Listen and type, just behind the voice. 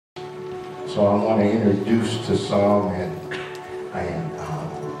So I want to introduce to some and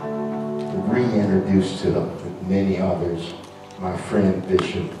reintroduce to many others my friend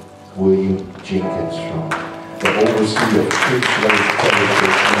Bishop William Jenkins from the overseer of F.Colle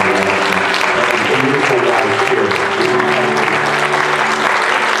Fellowship and his beautiful wife Sherry.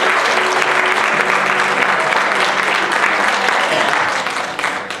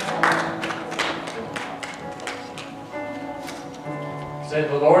 Say,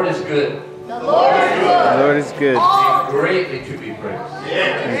 the Lord is good. The Lord is good. The Lord is good. And greatly to be praised.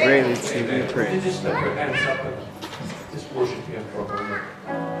 And greatly to be Would you praised. just lift your hands up and just worship Him for a moment.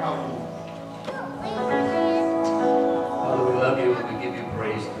 Father, we love you and we give you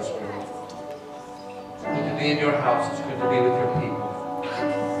praise this morning. It's good to be in your house. It's good to be with your people.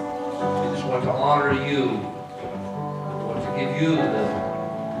 We just want to honor you. We want to give you the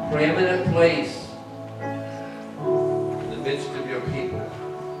preeminent place in the midst of your people.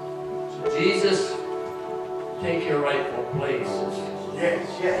 So Jesus, take your rightful place as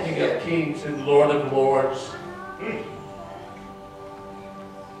King of Kings and Lord of Lords.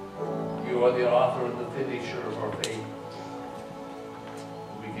 You are the author and the finisher of our faith.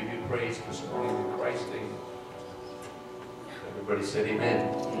 We give you praise this morning in Christ's name. Everybody said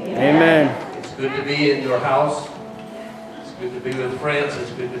amen. Amen. It's good to be in your house. It's good to be with friends.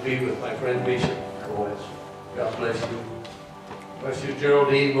 It's good to be with my friend Bishop. God bless you. Bless you,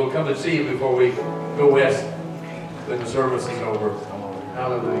 Geraldine. We'll come and see you before we go west when the service is over.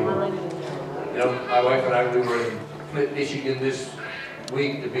 Hallelujah. You know, my wife and I, we were in Flint, Michigan this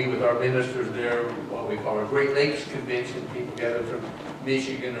week to be with our ministers there, what we call our Great Lakes Convention. People gathered from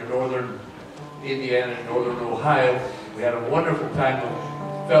Michigan or northern Indiana and northern Ohio. We had a wonderful time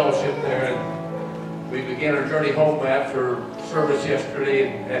of fellowship there, and we began our journey home after service yesterday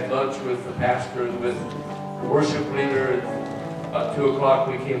and had lunch with the pastor and with the worship leader. And about 2 o'clock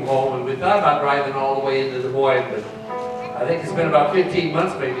we came home, and we thought about driving all the way into Des Moines, but I think it's been about 15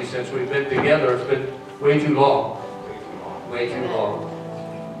 months maybe since we've been together. It's been way too long. Way too long.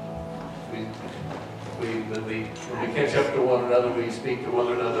 When we catch up to one another, we speak to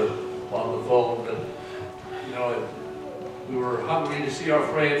one another on the phone. But, you know, we were hungry to see our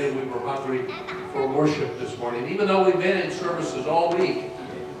friend, and we were hungry for worship this morning. Even though we've been in services all week,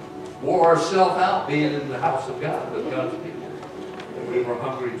 wore ourselves out being in the house of God with God's people. And we were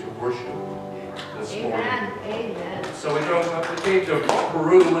hungry to worship this morning. Amen. So we drove up, we came to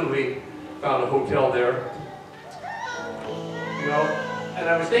Peru, and we found a hotel there. You know, and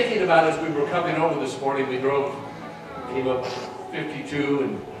I was thinking about as we were coming over this morning, we came up 52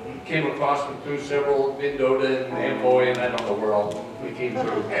 and came across and through several Mendota and Amboy, and I don't know where all we came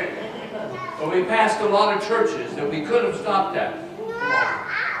through. But we passed a lot of churches that we could have stopped at.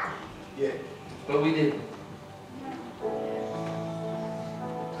 But we didn't.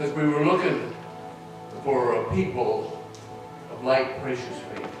 Because we were looking for a people of like precious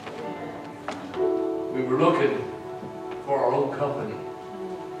faith. We were looking for our own company.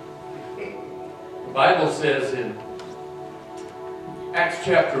 The Bible says in Acts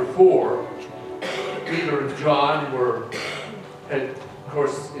chapter 4, Peter and John had, of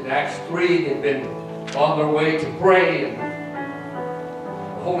course, in Acts 3, they'd been on their way to pray, and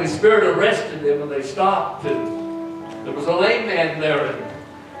the Holy Spirit arrested them, and they stopped, and there was a lame man there, and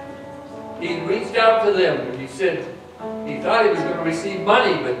he reached out to them, and he said, he thought he was going to receive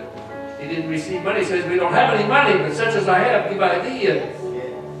money, but he didn't receive money. He says, we don't have any money, but such as I have, give I thee. And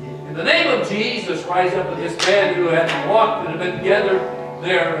in the name of Jesus, rise up, and this man who had walked and had been gathered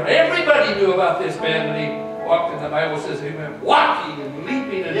there, everybody knew about this man, and he walked, and the Bible says, amen, walking and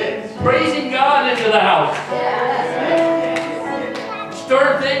leaping and praising God into the house.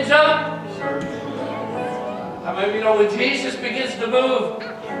 Stirred things up. I mean, you know, when Jesus begins to move,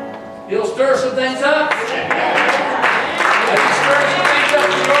 He'll stir some things up. And He stirs some things up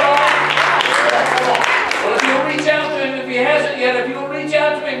in your life. Well, if you'll reach out to Him, if He hasn't yet, if you'll reach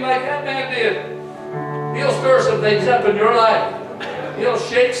out to Him like that man did, He'll stir some things up in your life. He'll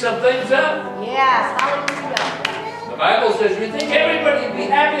shake some things up. Yes, hallelujah. The Bible says, you think everybody would be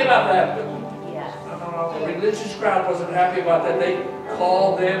happy about that, but Yes. no, the religious crowd wasn't happy about that. They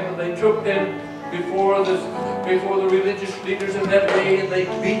called them and they took them before the religious leaders of that day, and they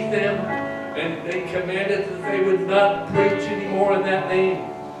beat them, and they commanded that they would not preach anymore in that name.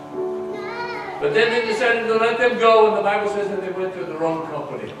 But then they decided to let them go, and the Bible says that they went to their own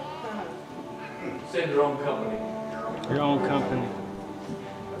company. Say their own company. Your own company.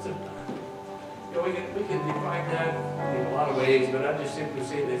 That's it. You know, we can define that in a lot of ways, but I just simply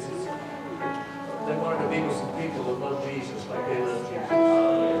say this is they wanted to be with some people that love Jesus like they love Jesus.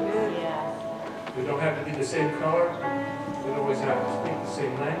 We don't have to be the same color. We don't always have to speak the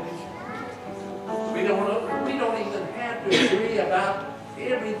same language. about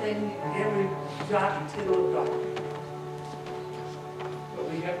everything, every jot and tittle of doctrine. But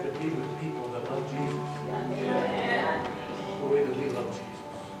we have to be with people that love Jesus. The way that we love Jesus.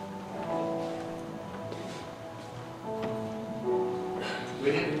 We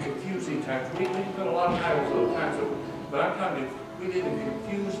live in confusing times. We put a lot of titles on times, but I'm telling you, we live in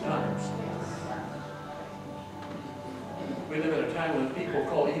confused times. We live in a time when people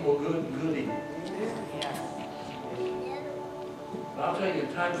call evil good and good evil. I'll tell you, in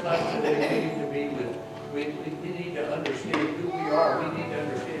times like today, we need to be with, we need to understand who we are. We need to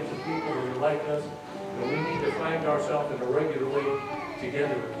understand the people that are like us. And we need to find ourselves in a regular way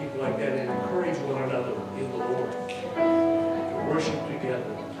together with people like that and encourage one another in the Lord. To worship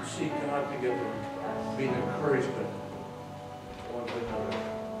together, to seek God together, to be an encouragement one to another.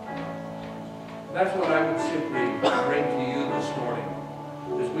 That's what I would simply bring to you this morning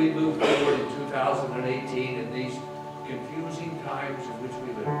as we move forward in 2018 in these confusing times in which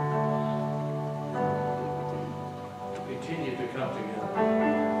we live. Continue to come together.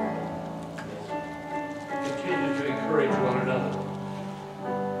 Continue to encourage one another.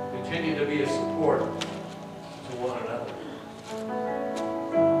 Continue to be a support to one another.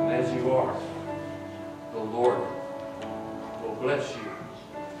 And as you are, the Lord will bless you.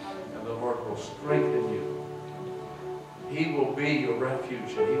 And the Lord will strengthen you. He will be your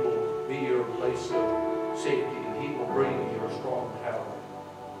refuge, and He will be your place of safety, and He will bring you a strong tower.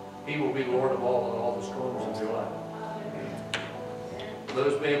 He will be Lord of all and all the storms of your life.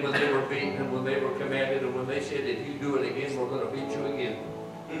 Those men, when they were beaten and when they were commanded and when they said, if you do it again, we're going to beat you again,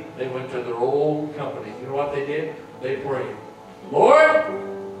 they went to their old company. You know what they did? They prayed, Lord,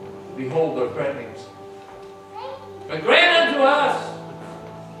 behold their threatenings. But grant unto us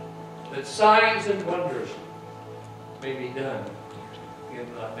that signs and wonders may be done in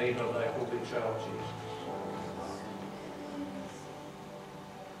the name of thy holy child Jesus.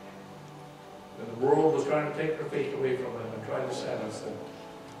 And the world was trying to take their faith away from them and try to silence them.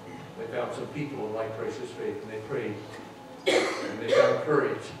 They found some people of like precious faith, and they prayed. And they found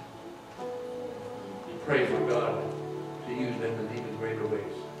courage to pray for God to use them in even greater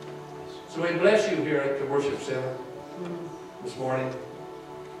ways. So we bless you here at the worship center this morning.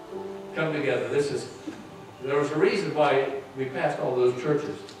 Come together. There was a reason why we passed all those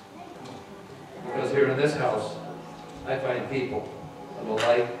churches. Because here in this house, I find people of a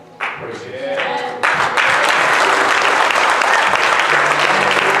like precious.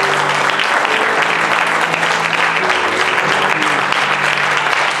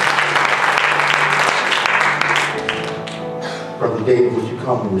 Brother David, would you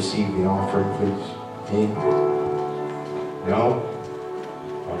come and receive the offering, please? Me? No?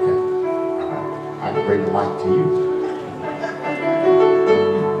 Okay. All right. I can bring the mic to you.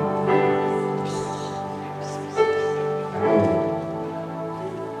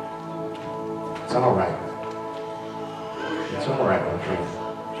 It's all right. It's all right, my friend.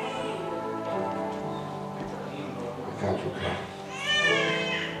 I got you, God.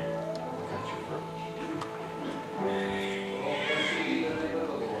 I got you, bro.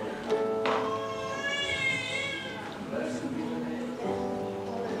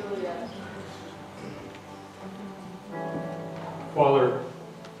 Father,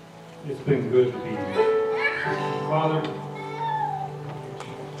 it's been good to be here. Father,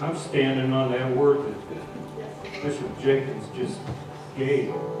 I'm standing on that word that Bishop Jenkins just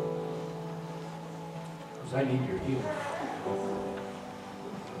gave. Because I need your healing.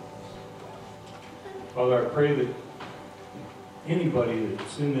 Father, I pray that anybody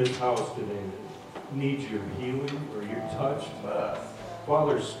that's in this house today that needs your healing or your touch,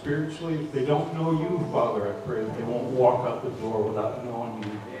 Father, spiritually, if they don't know you, Father, I pray that they won't walk out the door without knowing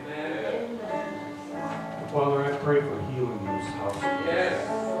you. Amen. Father, I pray for healing in this house. Yes.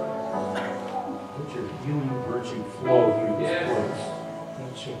 Let your healing virtue flow through this place.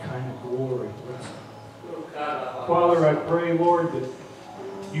 Let your kind of glory rest. Father, I pray, Lord, that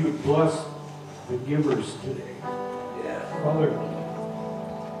you would bless the givers today. Yes. Father,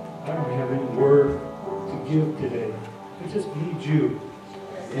 I don't have any word to give today. I just need you.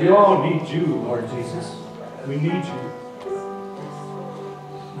 We all need you, Lord Jesus. We need you.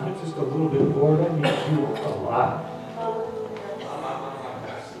 Not just a little bit, Lord. I need you a lot.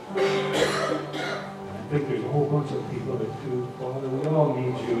 I think there's a whole bunch of people that do, Father. We all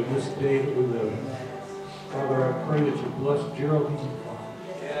need you in this day that we live in. Father, I pray that you bless Geraldine, Father.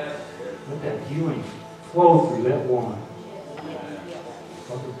 Let that healing flow through that woman.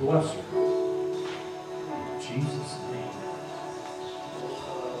 Father, bless her. In Jesus' name.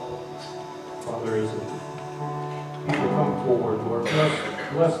 Father, as people come forward, Lord,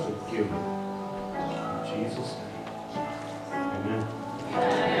 bless the giving. In Jesus' name.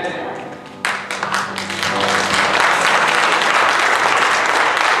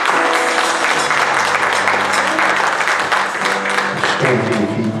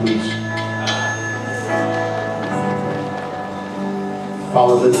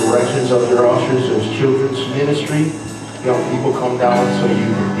 Follow the directions of your ushers. There's children's ministry. Young people come down so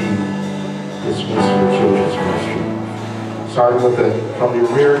you can be dismissed for children's ministry. Starting with from the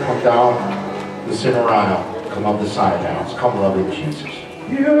rear, come down the center aisle. Come up the side aisles. Come loving Jesus.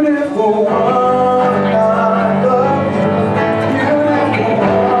 Beautiful one, I love you. Beautiful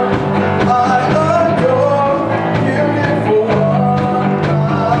one, I adore. Beautiful one,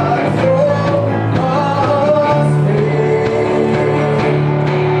 my soul must be.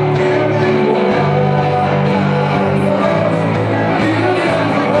 Beautiful one,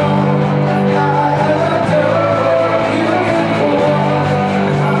 I adore. Beautiful one,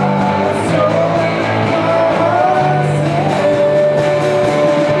 my soul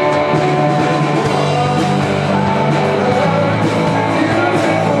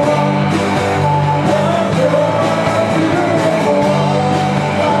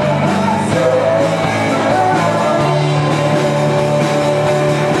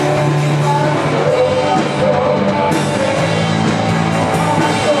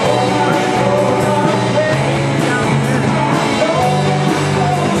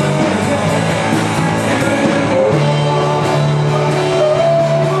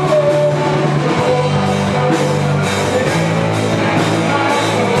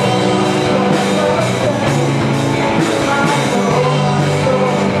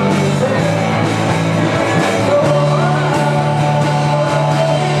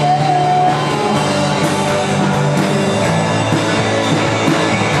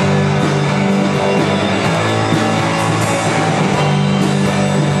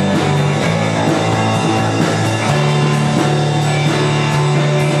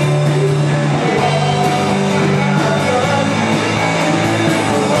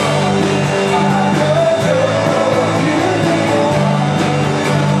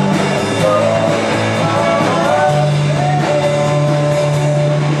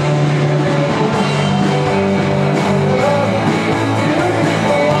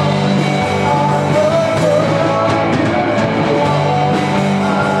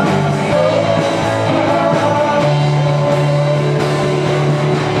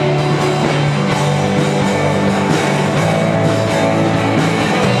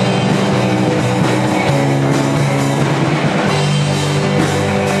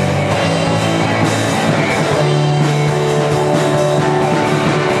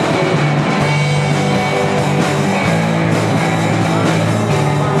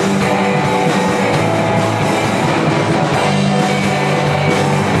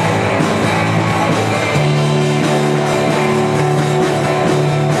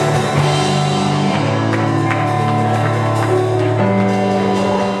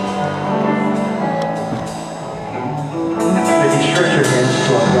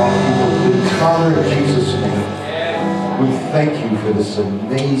Father, in Jesus' name, we thank you for this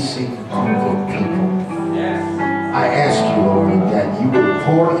amazing group of people. I ask you, Lord, that you will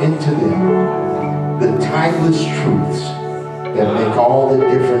pour into them the timeless truths that make all the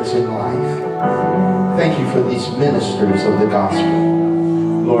difference in life. Thank you for these ministers of the gospel.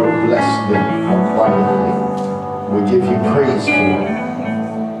 Lord, bless them abundantly. We give you praise for them.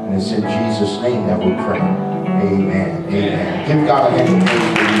 And it's in Jesus' name that we pray. Amen. Amen. Give God a hand of praise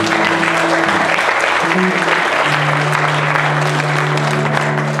for these.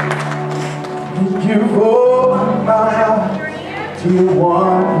 You've opened my heart to your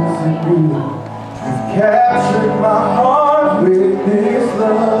wonders and new. You've captured my heart with this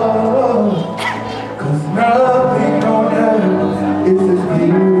love. 'Cause nothing on earth is as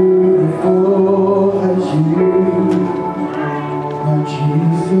beautiful as you, my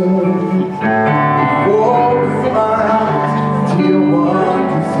Jesus. You've opened my heart to your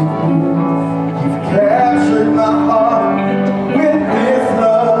wonders and new. You've captured my heart with this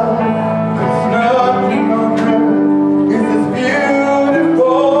love. 'Cause nothing on earth is as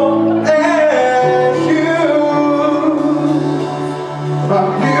beautiful as you, my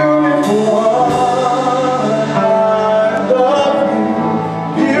beautiful one. I love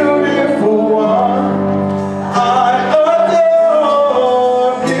you, beautiful one. I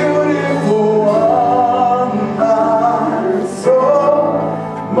adore, beautiful one. My soul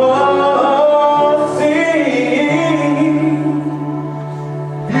must sing,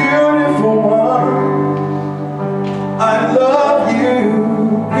 beautiful one. I love you,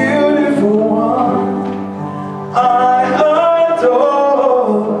 beautiful one. I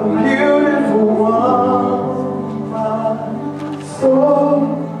adore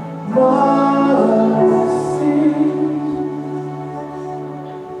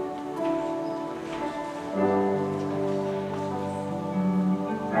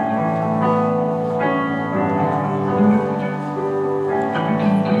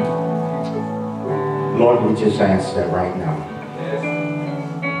we just ask that right now,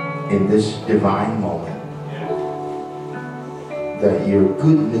 in this divine moment, that your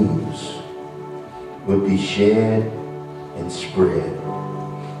good news would be shared and spread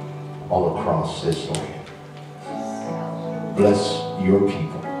all across this land. Bless your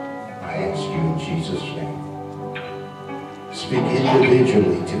people, I ask you in Jesus' name. Speak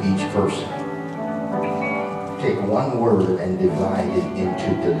individually to each person. Take one word and divide it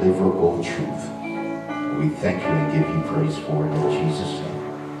into deliverable truth. We thank you and give you praise for it in Jesus' name.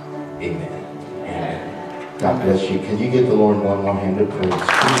 Amen. Amen. God bless you. Can you give the Lord one more hand of praise?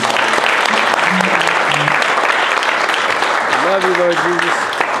 I love you, Lord Jesus.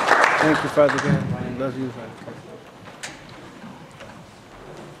 Thank you, Father God. I love you, Father God.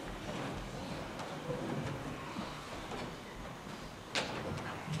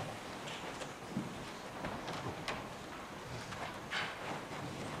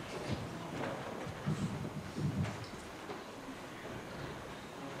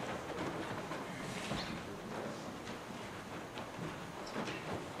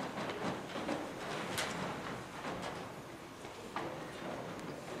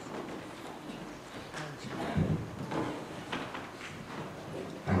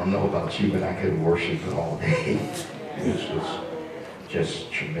 I don't know about you, but I could worship it all day. This was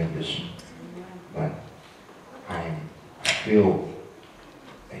just tremendous. But I feel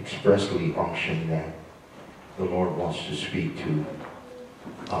expressly unctioned that the Lord wants to speak to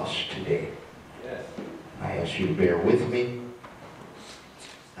us today. I ask you to bear with me.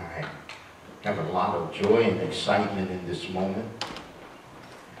 I have a lot of joy and excitement in this moment.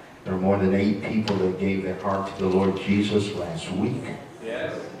 There are more than 8 people that gave their heart to the Lord Jesus last week.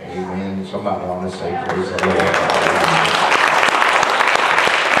 Yes. Amen. Somebody ought to say praise the Lord.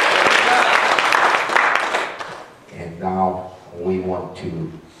 And now we want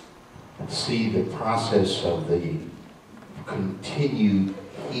to see the process of the continued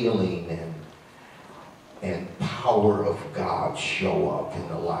healing and power of God show up in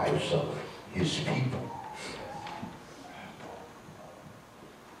the lives of his people.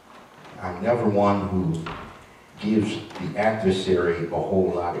 I'm never one who gives the adversary a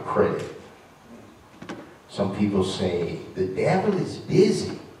whole lot of credit. Some people say, the devil is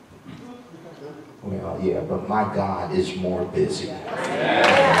busy. Well, yeah, but my God is more busy.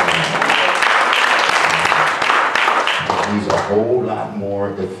 He's a whole lot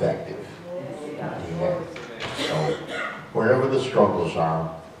more effective. Amen. So, wherever the struggles are,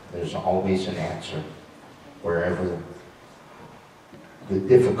 there's always an answer. Wherever the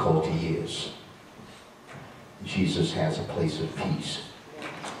difficulty is, Jesus has a place of peace.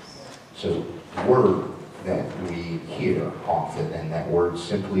 So, the word that we hear often, and that word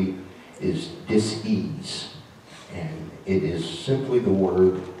simply is dis-ease. And it is simply the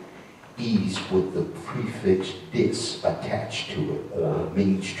word ease with the prefix dis attached to it, or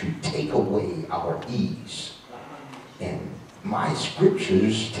means to take away our ease. And my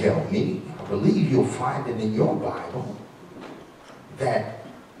scriptures tell me, I believe you'll find it in your Bible, that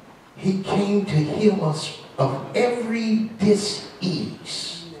he came to heal us of every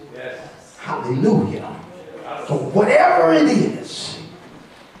dis-ease. Yes. Hallelujah. So whatever it is,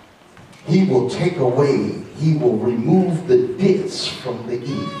 he will take away, he will remove the dis from the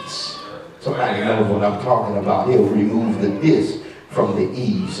ease. Somebody knows what I'm talking about. He'll remove the dis from the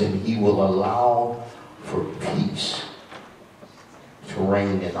ease, and he will allow for peace to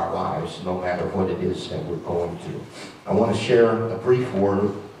reign in our lives, no matter what it is that we're going through. I want to share a brief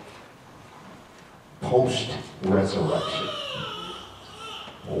word, post-resurrection.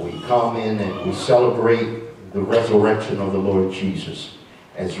 When we come in and we celebrate the resurrection of the Lord Jesus,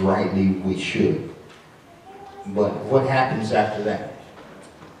 as rightly we should. But what happens after that?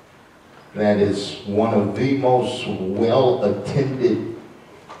 That is one of the most well-attended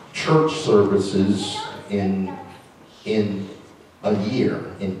church services in a year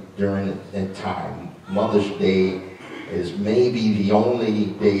during that time. Mother's Day is maybe the only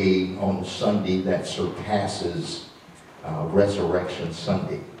day on Sunday that surpasses Resurrection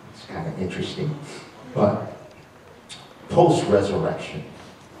Sunday. It's kind of interesting. But post-resurrection,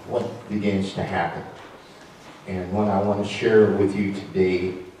 what begins to happen? And what I want to share with you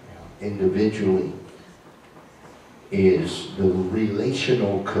today individually is the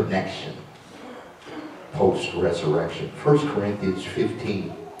relational connection post-resurrection. 1 Corinthians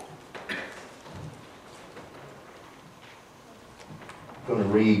 15. I'm going to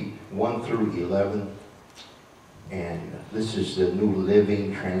read 1 through 11, and this is the New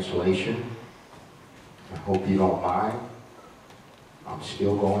Living Translation. I hope you don't mind. I'm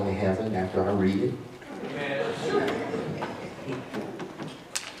still going to heaven after I read it.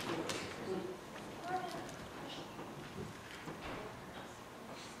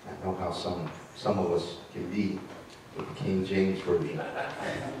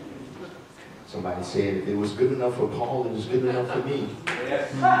 Somebody said if it was good enough for Paul, it was good enough for me.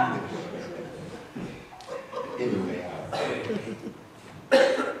 Anyway,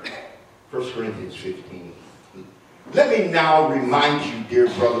 1 Corinthians 15. Let me now remind you, dear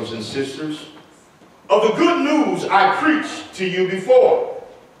brothers and sisters, of the good news I preached to you before.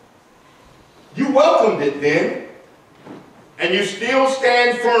 You welcomed it then, and you still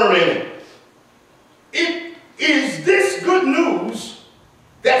stand firm in it. It is this good news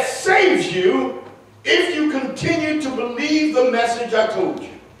that saves you if you continue to believe the message I told you.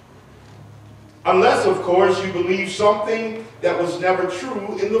 Unless, of course, you believe something that was never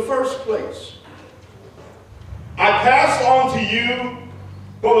true in the first place. I passed on to you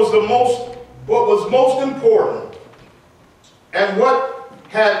what was most important and what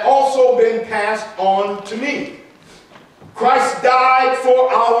had also been passed on to me. Christ died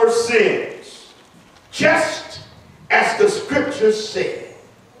for our sins, just as the scriptures said.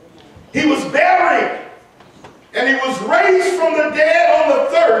 He was buried, and he was raised from the dead on the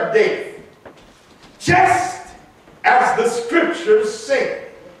third day, just as the scriptures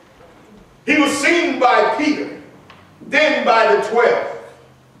said. He was seen by Peter, then by the 12.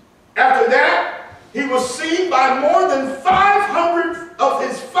 After that, he was seen by more than 500 of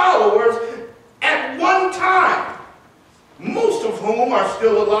his followers at one time, most of whom are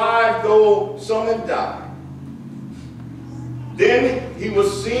still alive, though some have died. Then he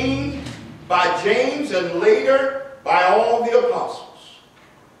was seen by James and later by all the apostles.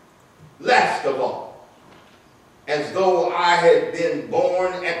 Last of all, as though I had been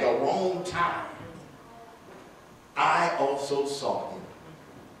born at the wrong time, I also saw him.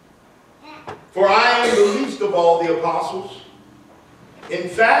 For I am the least of all the apostles. In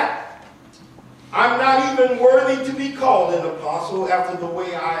fact, I'm not even worthy to be called an apostle after the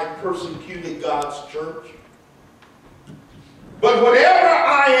way I persecuted God's church. But whatever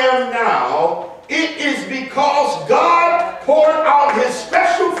I am now, it is because God poured out his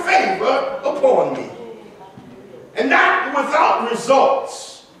special favor upon me. And not without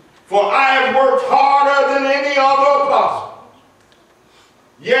results, for I have worked harder than any other apostle.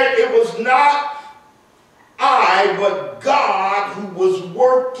 Yet it was not I, but God who was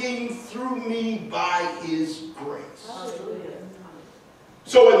working through me by his grace.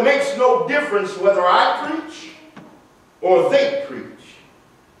 So it makes no difference whether I preach or they preach.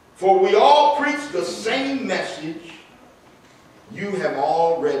 For we all preach the same message you have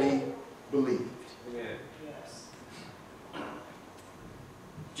already believed.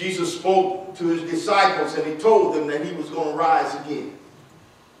 Jesus spoke to his disciples and he told them that he was going to rise again.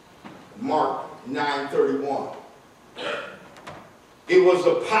 Mark 9:31. It was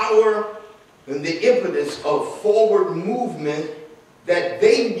the power and the impetus of forward movement that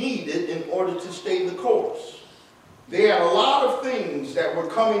they needed in order to stay the course. They had a lot of things that were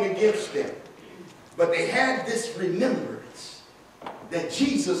coming against them, but they had this remembrance that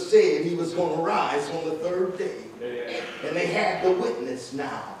Jesus said he was going to rise on the third day. And they had the witness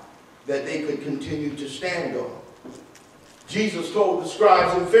now that they could continue to stand on. Jesus told the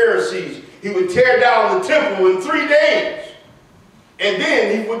scribes and Pharisees he would tear down the temple in 3 days, and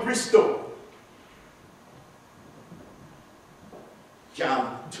then he would restore.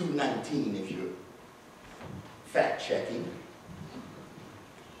 John 2:19, if you're fact checking.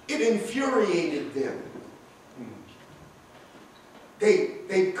 It infuriated them.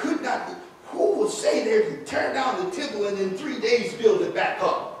 They could not. Who will say they can tear down the temple and in 3 days build it back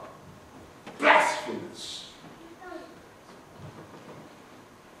up? Blasphemous.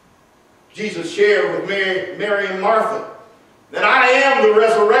 Jesus shared with Mary and Martha that I am the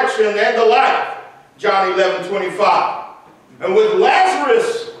resurrection and the life. John 11:25. And with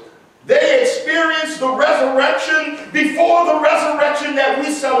Lazarus, they experienced the resurrection before the resurrection that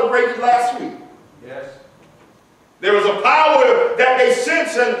we celebrated last week. Yes. There was a power that they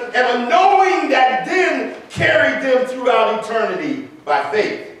sensed and a knowing that then carried them throughout eternity by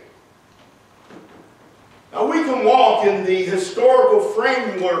faith. Now we can walk in the historical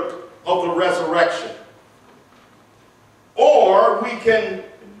framework of the resurrection, or we can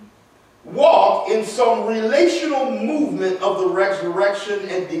walk in some relational movement of the resurrection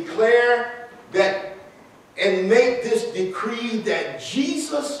and declare that and make this decree that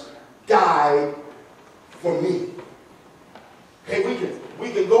Jesus died for me. Okay, we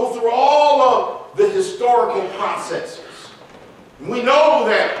can go through all of the historical processes. We know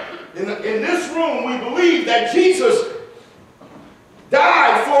that in this room we believe that Jesus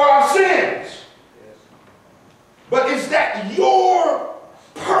died for our sins. But is that your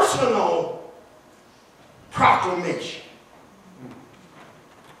personal proclamation?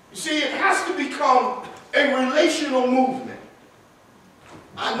 You see, it has to become a relational movement.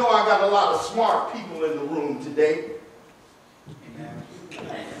 I know I got a lot of smart people in the room today.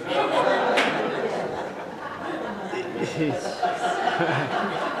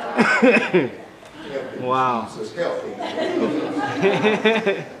 Wow. Jesus, help me.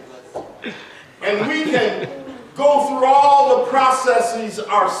 And we can go through all the processes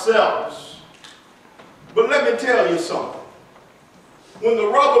ourselves. But let me tell you something. When the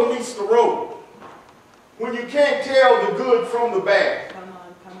rubber meets the road, when you can't tell the good from the bad,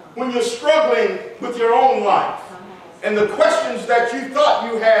 when you're struggling with your own life, and the questions that you thought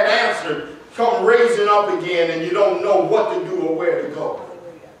you had answered come raising up again and you don't know what to do or where to go.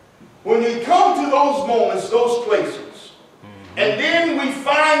 When you come to those moments, those places, and then we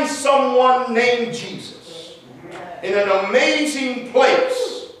find someone named Jesus in an amazing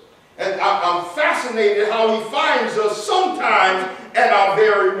place, and I'm fascinated how he finds us sometimes at our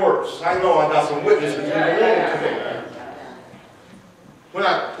very worst. I know I got some witnesses in the room today. When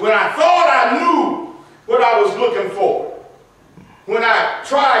I thought I knew what I was looking for, when I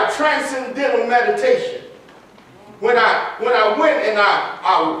tried transcendental meditation, when I went and I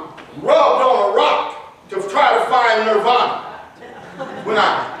rubbed on a rock to try to find nirvana, when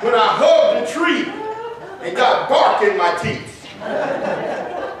I hugged a tree and got bark in my teeth,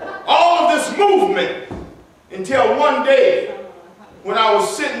 all of this movement until one day when I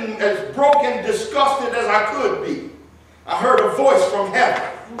was sitting as broken, disgusted as I could be, I heard a voice from heaven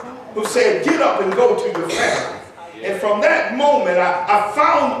who said, "Get up and go to your family." And from that moment, I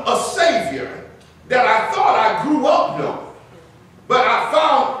found a Savior that I thought I grew up knowing. But I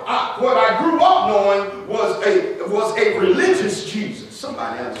found what I grew up knowing was a religious Jesus.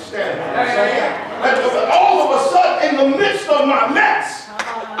 Somebody understand what I'm saying? And all of a sudden, in the midst of my mess,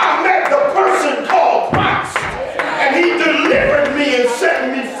 I met the person called Christ. And he delivered me and set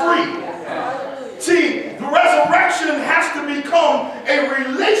me free. See, the resurrection has to become a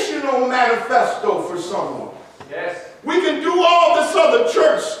relational manifesto for someone. Yes. We can do all this other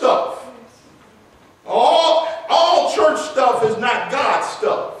church stuff. All church stuff is not God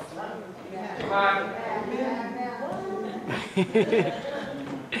stuff.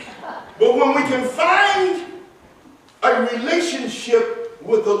 But when we can find a relationship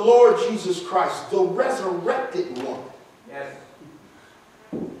with the Lord Jesus Christ, the resurrected one, yes,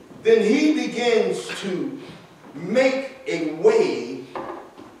 then he begins to make a way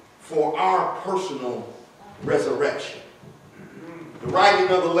for our personal resurrection. The writing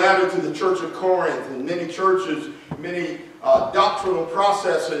of the letter to the church of Corinth, and many churches, many doctrinal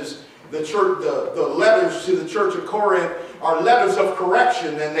processes, the letters to the church of Corinth are letters of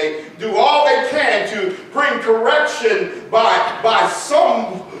correction, and they do all they can to bring correction by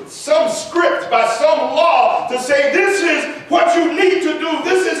some script, by some law, to say this is what you need to do,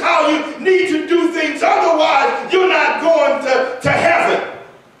 this is how you need to do things, otherwise you're not going to heaven.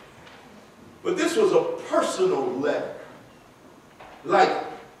 But this was a personal letter, like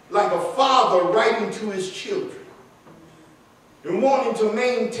a father writing to his children and wanting to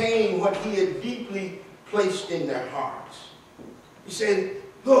maintain what he had deeply placed in their hearts. He said,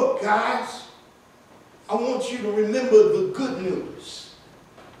 look, guys, I want you to remember the good news.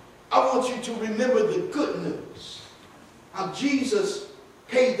 I want you to remember the good news. How Jesus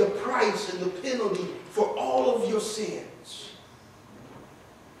paid the price and the penalty for all of your sins.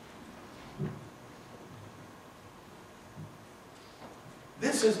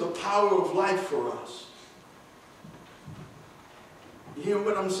 This is the power of life for us. You hear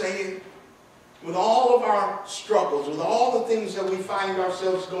what I'm saying? With all of our struggles, with all the things that we find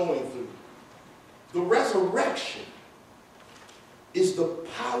ourselves going through, the resurrection is the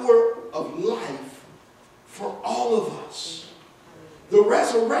power of life for all of us. The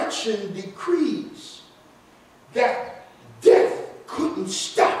resurrection decrees that death couldn't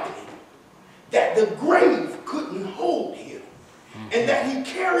stop him, that the grave couldn't hold him, and that he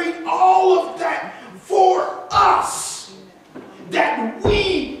carried all of that for us, that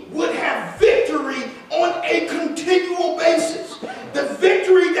we would have victory on a continual basis. The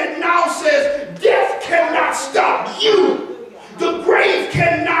victory that now says death cannot stop you. The grave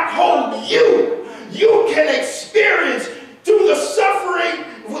cannot hold you. You can experience through the suffering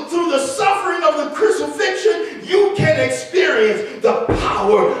of the crucifixion, you can experience the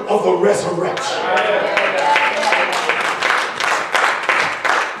power of the resurrection.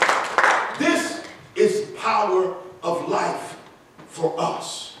 This is the power of life for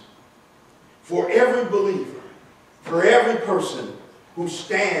us, for every believer, for every person who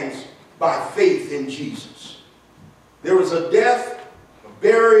stands by faith in Jesus. There is a death, a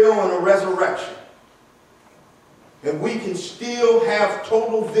burial, and a resurrection. And we can still have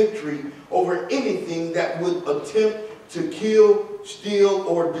total victory over anything that would attempt to kill steal,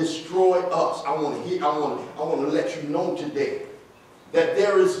 or destroy us. I want to let you know today that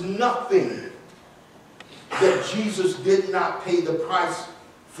there is nothing that Jesus did not pay the price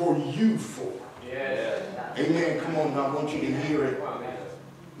for you for. Yes. Amen. Come on now, I want you to hear it.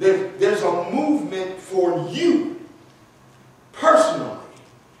 There's a movement for you personally.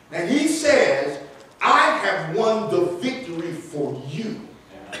 And he says, I have won the victory for you.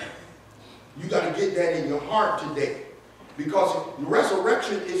 You got to get that in your heart today. Because the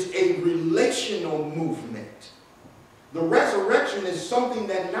resurrection is a relational movement. The resurrection is something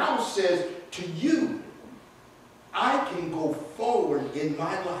that now says to you, I can go forward in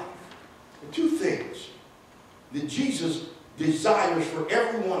my life. Two things that Jesus desires for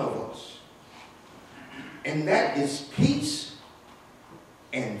every one of us. And that is peace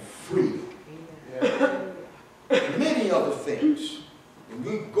and freedom. Many other things. And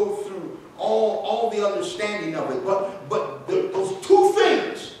we go through all the understanding of it. But those two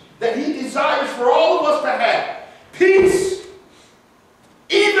things that he desires for all of us to have. Peace,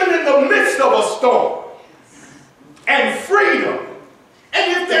 even in the midst of a storm. And freedom.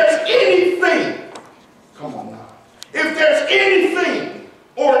 And if there's anything, come on now, if there's anything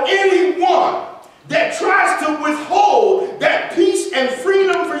or anyone that tries to withhold that peace and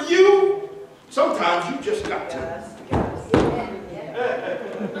freedom for you, sometimes you just got to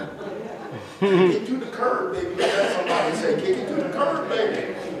kick it to the curb, baby. Let somebody say, kick it to the curb,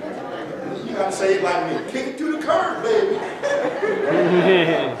 baby. You got to say it like me. Kick it to the curb, baby.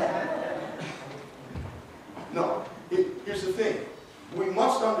 No, here's the thing. We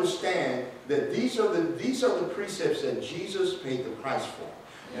must understand that these are the precepts that Jesus paid the price for.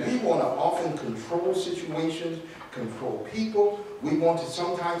 Yeah. We want to often control situations, control people. We want to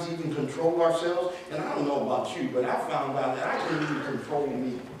sometimes even control ourselves. And I don't know about you, but I found out that I can't even control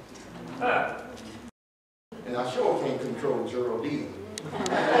me. And I sure can't control Geraldine.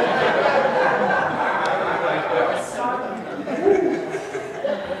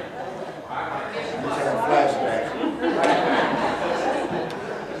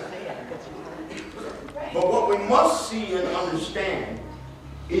 But what we must see and understand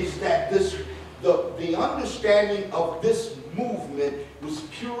is that the understanding of this movement was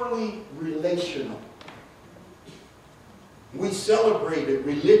purely relational. We celebrate it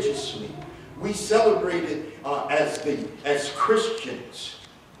religiously. We celebrate it as Christians.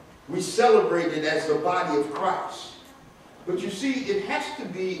 We celebrate it as the body of Christ. But you see, it has to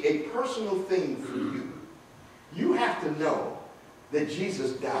be a personal thing for you. You have to know that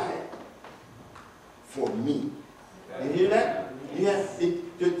Jesus died for me. You hear that? Yeah.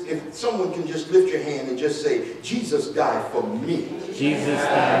 If someone can just lift your hand and just say, Jesus died for me. Jesus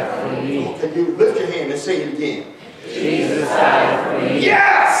died for me. Can you lift your hand and say it again? Jesus died for me.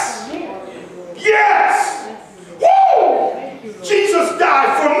 Yes! Yes! Woo! Jesus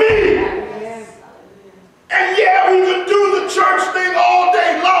died for me. And yeah, we can do the church thing all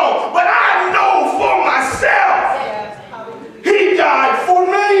day long, but I know for myself, he died for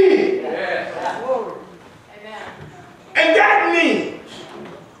me. And that means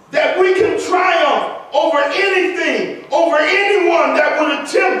that we can triumph over anything, over anyone that would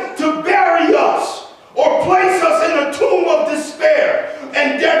attempt to bury us or place us in a tomb of despair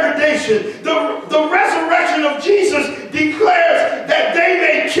and degradation. The resurrection of Jesus declares that they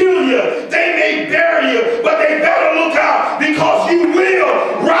may kill you, they may bury you, but they better look out because you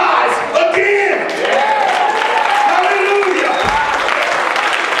will rise again.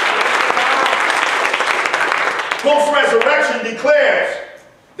 Post-resurrection declares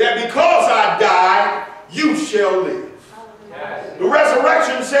that because I died, you shall live. The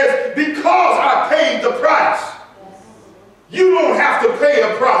resurrection says, because I paid the price, you don't have to pay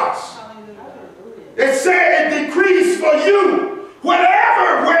a price. It said it decrees for you,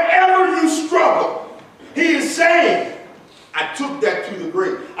 wherever you struggle. He is saying, I took that to the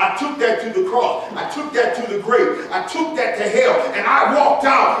grave. I took that to the cross. I took that to the grave. I took that to hell. And I walked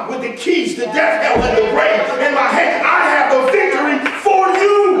out with the keys to death, hell, and the grave in my hand. I have the victory for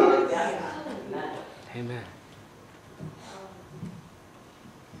you. Amen.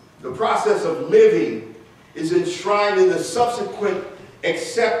 The process of living is enshrined in the subsequent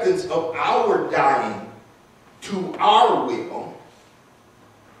acceptance of our dying to our will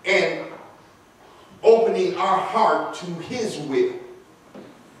and opening our heart to his will.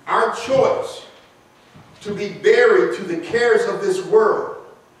 Our choice to be buried to the cares of this world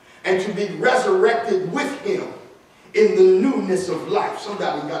and to be resurrected with him in the newness of life.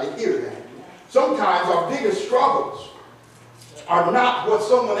 Somebody got to hear that. Sometimes our biggest struggles are not what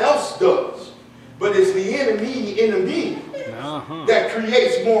someone else does, but it's the enemy that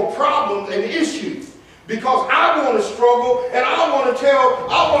creates more problems and issues. Because I want to struggle, and I want to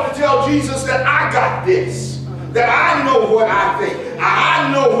tell Jesus that I got this. That I know what I think. I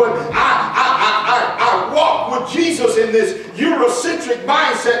know what I walk with Jesus in this Eurocentric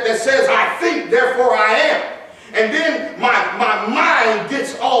mindset that says I think, therefore I am. And then my mind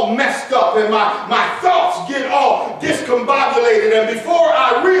gets all messed up and my thoughts get all discombobulated. And before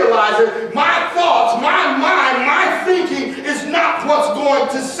I realize it, my thoughts, my mind, my thinking is not what's going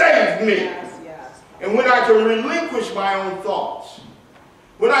to save me. And when I can relinquish my own thoughts,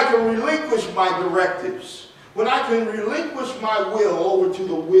 when I can relinquish my directives, when I can relinquish my will over to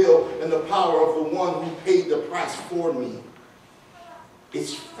the will and the power of the one who paid the price for me,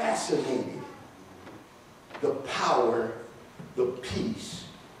 it's fascinating. The power, the peace,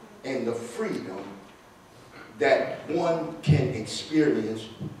 and the freedom that one can experience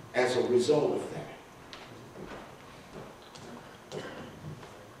as a result of that.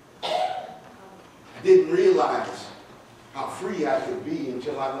 I didn't realize how free I could be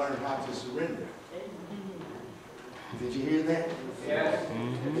until I learned how to surrender. Did you hear that? Yes.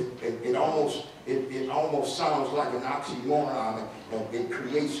 It almost sounds like an oxymoron. It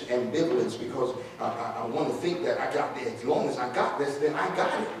creates ambivalence because I want to think that I got this. As long as I got this, then I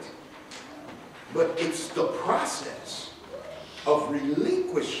got it. But it's the process of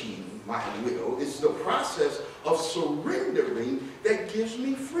relinquishing my will. It's the process of surrendering that gives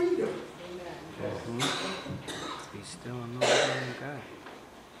me freedom. Be still and know God.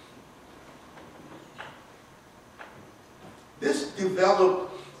 This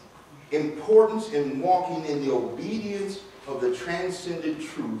developed importance in walking in the obedience of the transcendent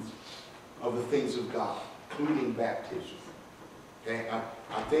truth of the things of God, including baptism. Okay?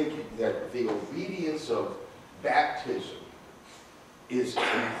 I think that the obedience of baptism is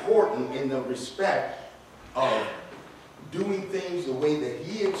important in the respect of doing things the way that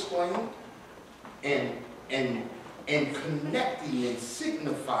he explained and connecting and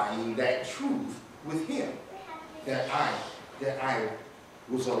signifying that truth with him. That I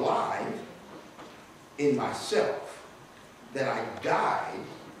was alive in myself, that I died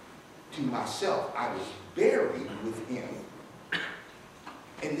to myself. I was buried with him,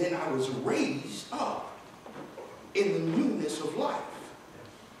 and then I was raised up in the newness of life.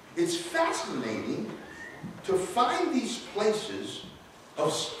 It's fascinating to find these places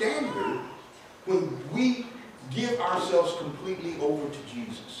of standard when we give ourselves completely over to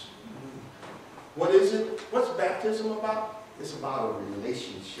Jesus. What is it? What's baptism about? It's about a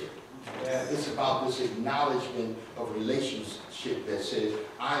relationship. It's about this acknowledgement of relationship that says,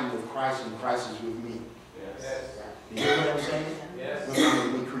 I'm with Christ and Christ is with me. Yes. You hear what I'm saying?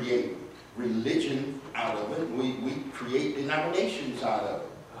 Yes. We create religion out of it. We create denominations out of it.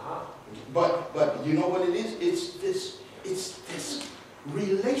 But you know what it is? It's this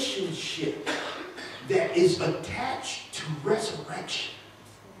relationship that is attached to resurrection.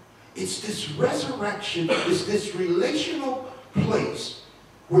 It's this resurrection, it's this relational place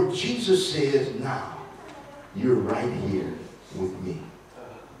where Jesus says, now, you're right here with me.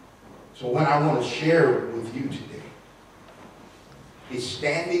 So what I want to share with you today is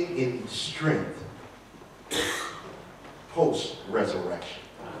standing in strength post-resurrection.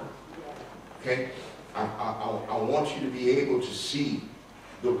 Okay? I want you to be able to see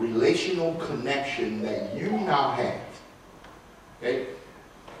the relational connection that you now have. Okay?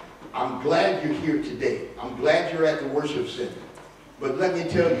 I'm glad you're here today. I'm glad you're at the worship center. But let me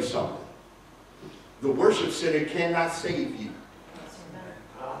tell you something. The worship center cannot save you.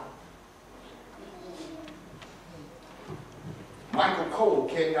 F.Colle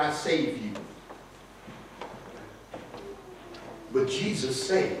cannot save you. But Jesus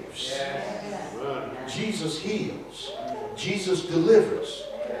saves. Jesus heals. Jesus delivers.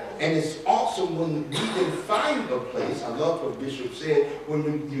 And it's awesome when we can find a place, I love what Bishop said,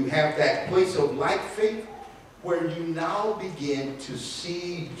 when you have that place of like faith where you now begin to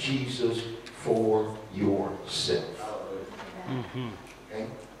see Jesus for yourself. Okay?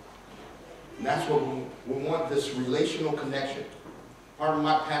 And that's what we want, this relational connection. Part of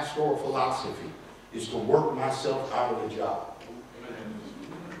my pastoral philosophy is to work myself out of a job.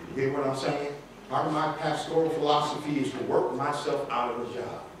 You hear what I'm saying? Part of my pastoral philosophy is to work myself out of a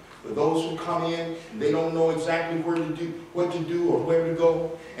job. For those who come in, they don't know exactly what to do or where to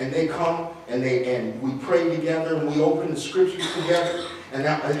go, and they come and we pray together and we open the scriptures together,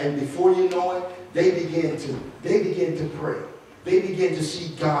 and before you know it, they begin to pray. They begin to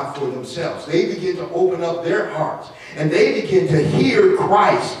seek God for themselves. They begin to open up their hearts, and they begin to hear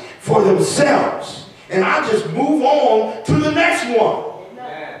Christ for themselves. And I just move on to the next one.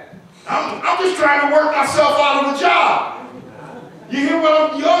 I'm just trying to work myself out of a job. You hear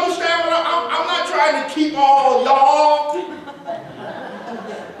what you understand what I'm not trying to keep all y'all.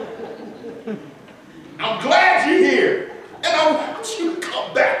 I'm glad you're here. And I want you to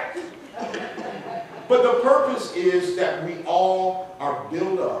come back. But the purpose is that we all are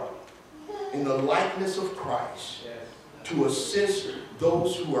built up in the likeness of Christ to assist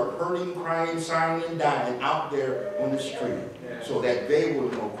those who are hurting, crying, sighing, and dying out there on the street so that they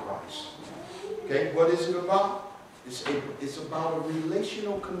will know Christ. Okay, what is it about? It's about a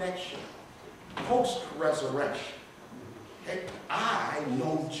relational connection, post-resurrection. Okay? I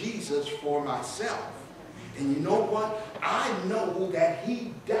know Jesus for myself. And you know what? I know that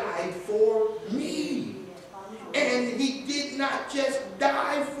he died for me. And he did not just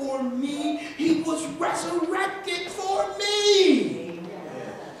die for me, he was resurrected for me.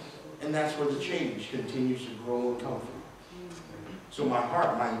 And that's where the change continues to grow and come from. So my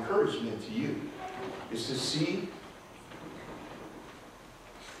heart, my encouragement to you is to see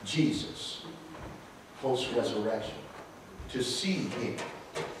Jesus post-resurrection, to see him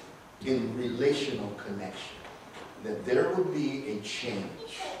in relational connection, that there would be a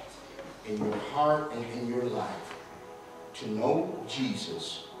change in your heart and in your life to know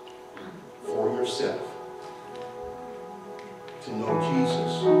Jesus for yourself, to know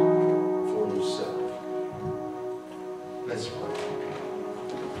Jesus for yourself. Let's pray.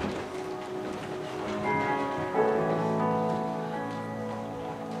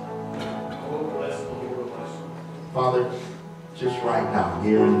 Father, just right now,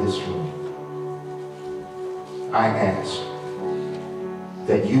 here in this room, I ask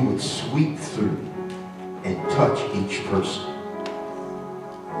that you would sweep through and touch each person.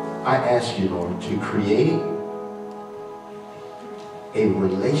 I ask you, Lord, to create a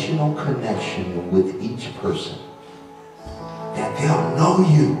relational connection with each person, that they'll know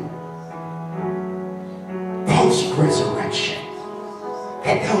you post-resurrection,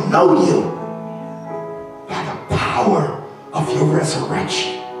 that they'll know you by the power of your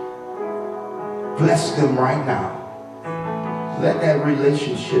resurrection. Bless them right now. Let that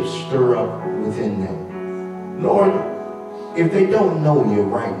relationship stir up within them. Lord, if they don't know you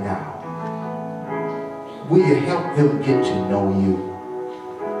right now, will you help them get to know you?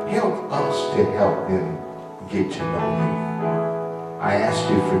 Help us to help them get to know you. I ask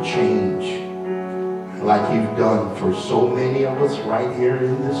you for change, like you've done for so many of us right here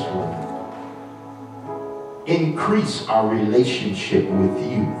in this room. Increase our relationship with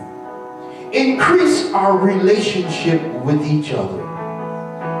you. Increase our relationship with each other.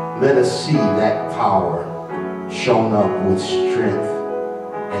 Let us see that power shown up with strength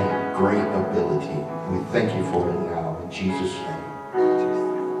and great ability. We thank you for it now in Jesus'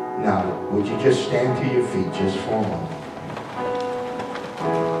 name. Now, would you just stand to your feet just for a moment?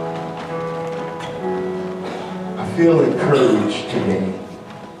 I feel encouraged today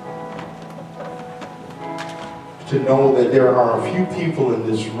to know that there are a few people in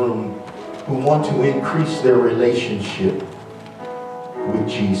this room who want to increase their relationship with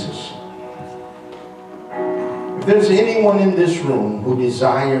Jesus. If there's anyone in this room who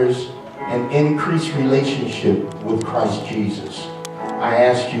desires an increased relationship with Christ Jesus, I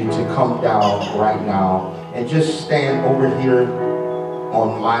ask you to come down right now and just stand over here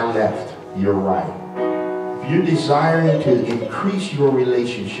on my left, your right. If you're desiring to increase your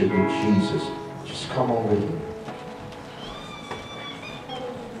relationship with Jesus, just come over here.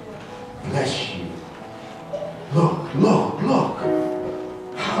 Bless you. Look, look, look.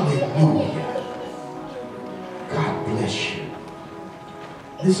 Hallelujah. God bless you.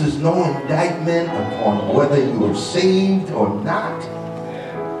 This is no indictment upon whether you are saved or not.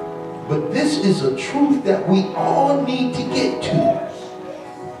 But this is a truth that we all need to get to.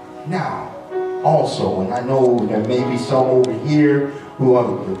 Now, also, and I know there may be some over here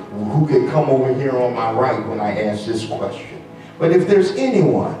who could come over here on my right when I ask this question. But if there's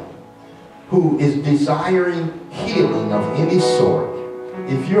anyone who is desiring healing of any sort,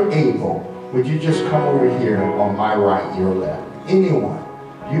 if you're able, would you just come over here on my right, your left? Anyone,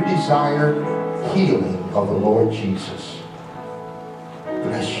 you desire healing of the Lord Jesus.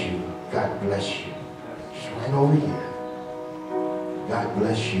 Bless you. God bless you. Just right over here. God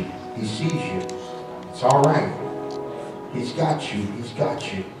bless you. He sees you. It's all right. He's got you. He's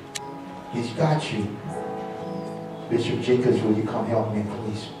got you. He's got you. Bishop Jenkins, will you come help me,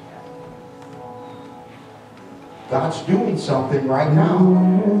 please? God's doing something right now.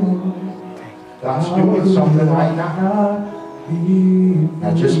 God's doing something right now.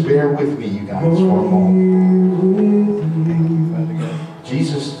 Now just bear with me, you guys, for a moment.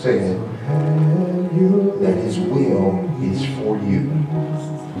 Jesus said that his will is for you.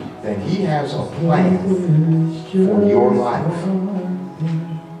 That he has a plan for your life.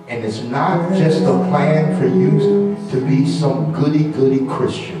 And it's not just a plan for you to be some goody-goody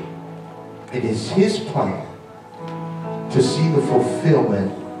Christian. It is His plan to see the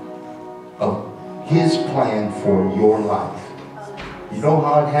fulfillment of His plan for your life. You know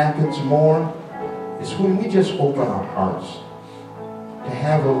how it happens more? It's when we just open our hearts to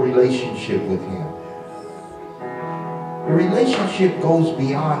have a relationship with Him. The relationship goes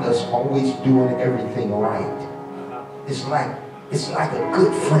beyond us always doing everything right. It's like a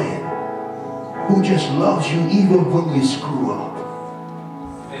good friend who just loves you even when you screw up.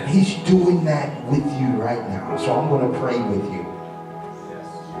 And He's doing that with you right now. So I'm going to pray with you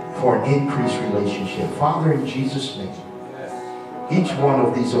for an increased relationship. Father, in Jesus' name, each one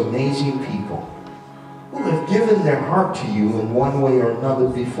of these amazing people who have given their heart to you in one way or another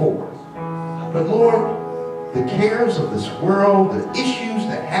before. But Lord, the cares of this world, the issues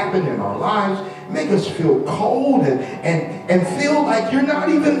that happen in our lives, make us feel cold and feel like you're not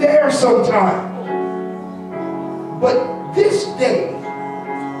even there sometimes. But this day,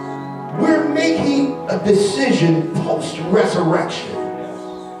 we're making a decision post-resurrection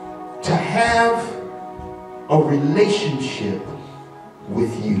to have a relationship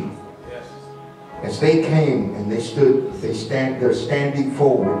with you. As they came and they're standing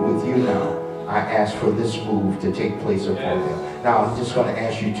forward with you now. I ask for this move to take place upon them. Now I'm just going to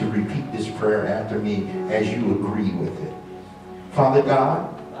ask you to repeat this prayer after me as you agree with it. Father God,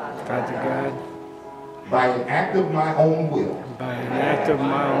 by an act of my own will,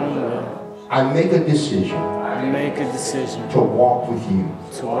 I make a decision to walk with you.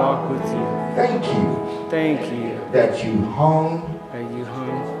 Thank you that you hung,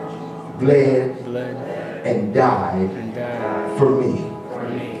 bled, and died for me.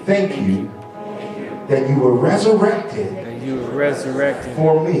 Thank you that you were resurrected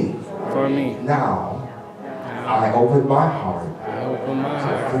for me. Now, I open my heart to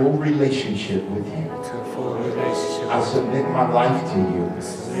a full relationship with you. I submit my life to you.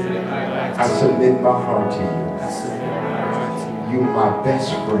 I submit my heart to you. You're my best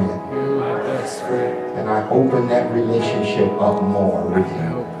friend. And I open that relationship up more with you.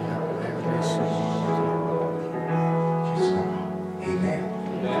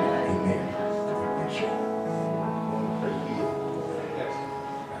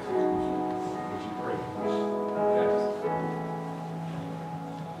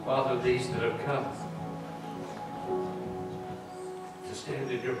 These that have come to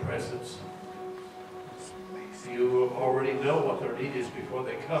stand in your presence, you already know what their need is before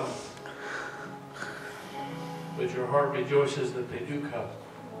they come, but your heart rejoices that they do come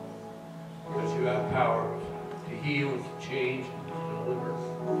because you have power to heal and to change and to deliver.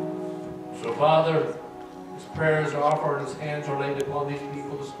 So Father, his prayers are offered and his hands are laid upon these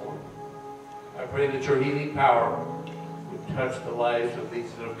people this morning. I pray that your healing power would touch the lives of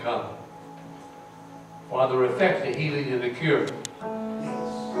these that have come. Father, effect the healing and the cure.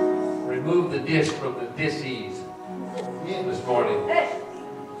 Remove the disc from the disease this morning.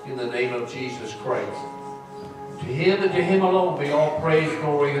 In the name of Jesus Christ. To him and to him alone be all praise,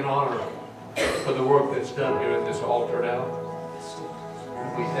 glory, and honor for the work that's done here at this altar now.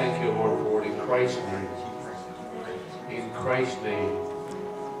 We thank you, Lord, for it in Christ's name. In Christ's name.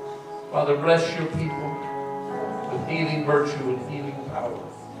 Father, bless your people with healing virtue and healing power.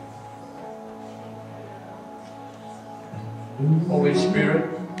 Holy Spirit,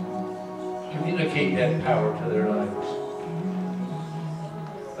 communicate that power to their lives.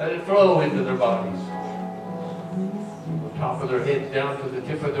 Let it flow into their bodies. From the top of their heads down to the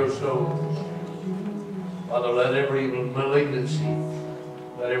tip of their souls. Father, let every malignancy,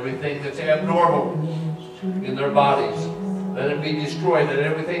 let everything that's abnormal in their bodies, let it be destroyed. Let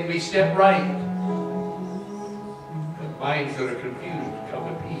everything be set right. Let minds that are confused come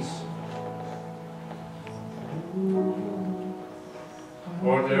to peace.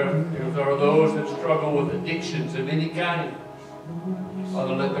 Lord, there are those that struggle with addictions of any kind.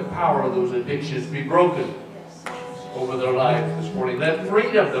 Father, let the power of those addictions be broken over their lives this morning. Let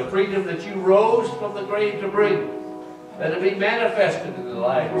freedom, the freedom that you rose from the grave to bring, let it be manifested in the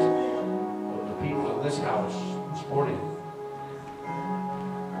lives of the people in this house this morning.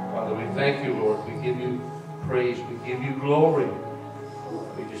 Father, we thank you, Lord. We give you praise. We give you glory.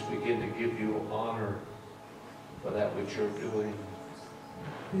 We just begin to give you honor for that which you're doing.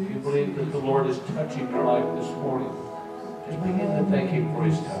 If you believe that the Lord is touching your life this morning, just begin to thank him for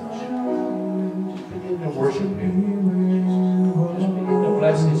his touch. Just begin to worship him. Just begin to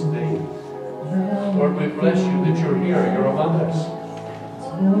bless his name. Lord, we bless you that you're here. You're among us.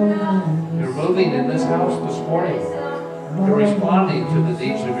 You're moving in this house this morning. You're responding to the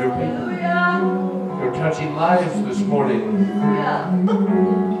needs of your people. You're touching lives this morning.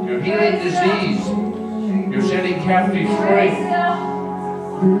 You're healing disease. You're setting captives free.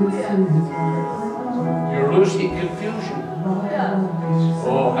 You're loosing confusion.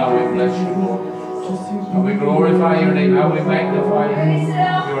 Oh, how we bless you, Lord. How we glorify your name. How we magnify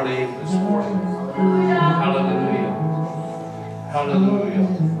your name this morning. Hallelujah. Hallelujah.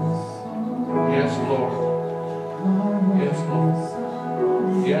 Yes, Lord. Yes, Lord.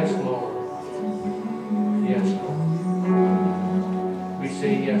 Yes, Lord. Yes, Lord. We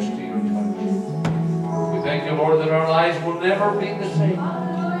say yes to your touch. We thank you, Lord, that our lives will never be the same.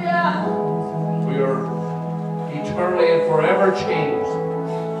 We are eternally and forever changed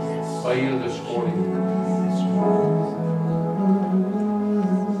by you this morning.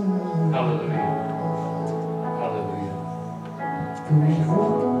 Hallelujah. Hallelujah.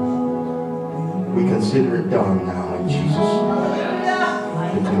 We consider it done now in Jesus.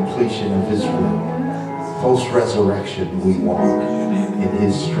 The completion of his will. Post-resurrection, we walk in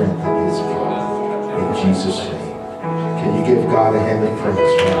his strength and his power. In Jesus' name. Can you give God a hand of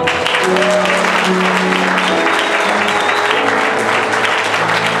praise for that?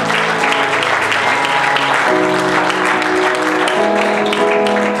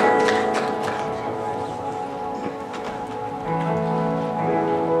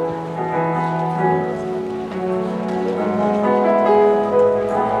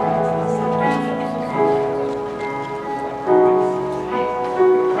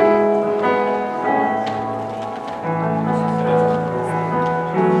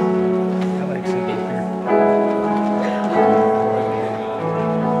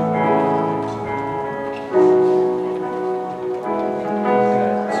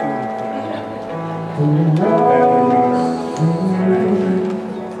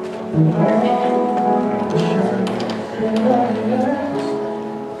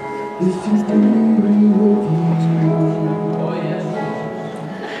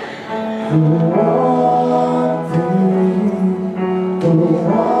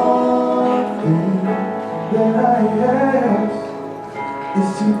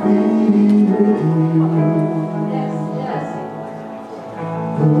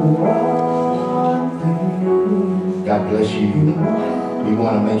 God bless you. We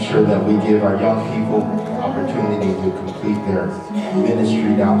want to make sure that we give our young people the opportunity to complete their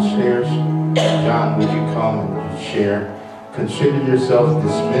ministry downstairs. John, would you come and share? Consider yourself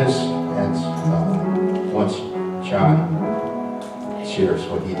dismissed as once John shares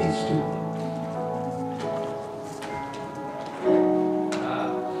what he needs to.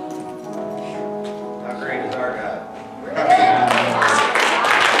 How great is our God?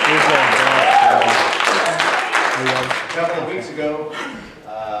 A couple of weeks ago,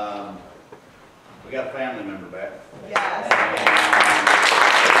 we got a family member back.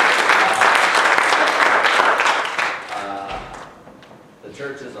 The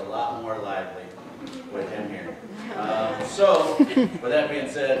church is a lot more lively with him here. So, with that being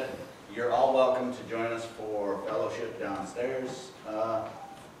said, you're all welcome to join us for fellowship downstairs.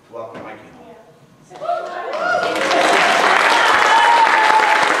 Welcome, Mikey.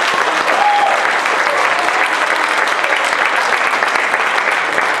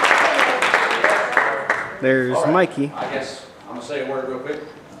 There's All right. Mikey. I guess I'm going to say a word real quick.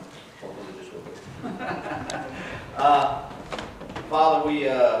 Hopefully just real quick. Father, we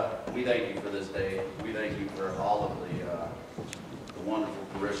thank you for this day. We thank you for all of the wonderful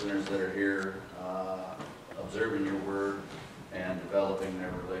parishioners that are here observing your word and developing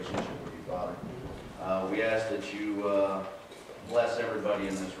their relationship with you, Father. We ask that you bless everybody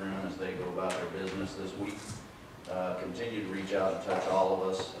in this room as they go about their business this week. Continue to reach out and touch all of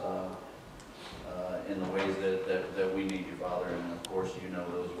us in the ways that we need you, Father, and of course you know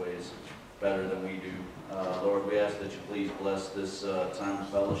those ways better than we do. Lord, we ask that you please bless this time of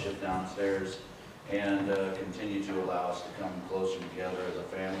fellowship downstairs and continue to allow us to come closer together as a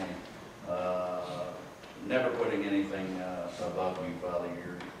family, never putting anything above you, Father.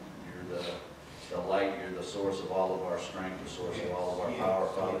 You're the light, you're the source of all of our strength, the source of all of our power,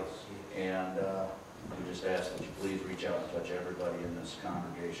 Father, and we just ask that you please reach out and touch everybody in this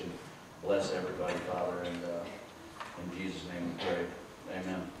congregation. Bless everybody, Father, and in Jesus' name we pray.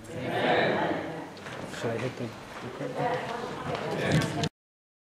 Amen. Should I hit the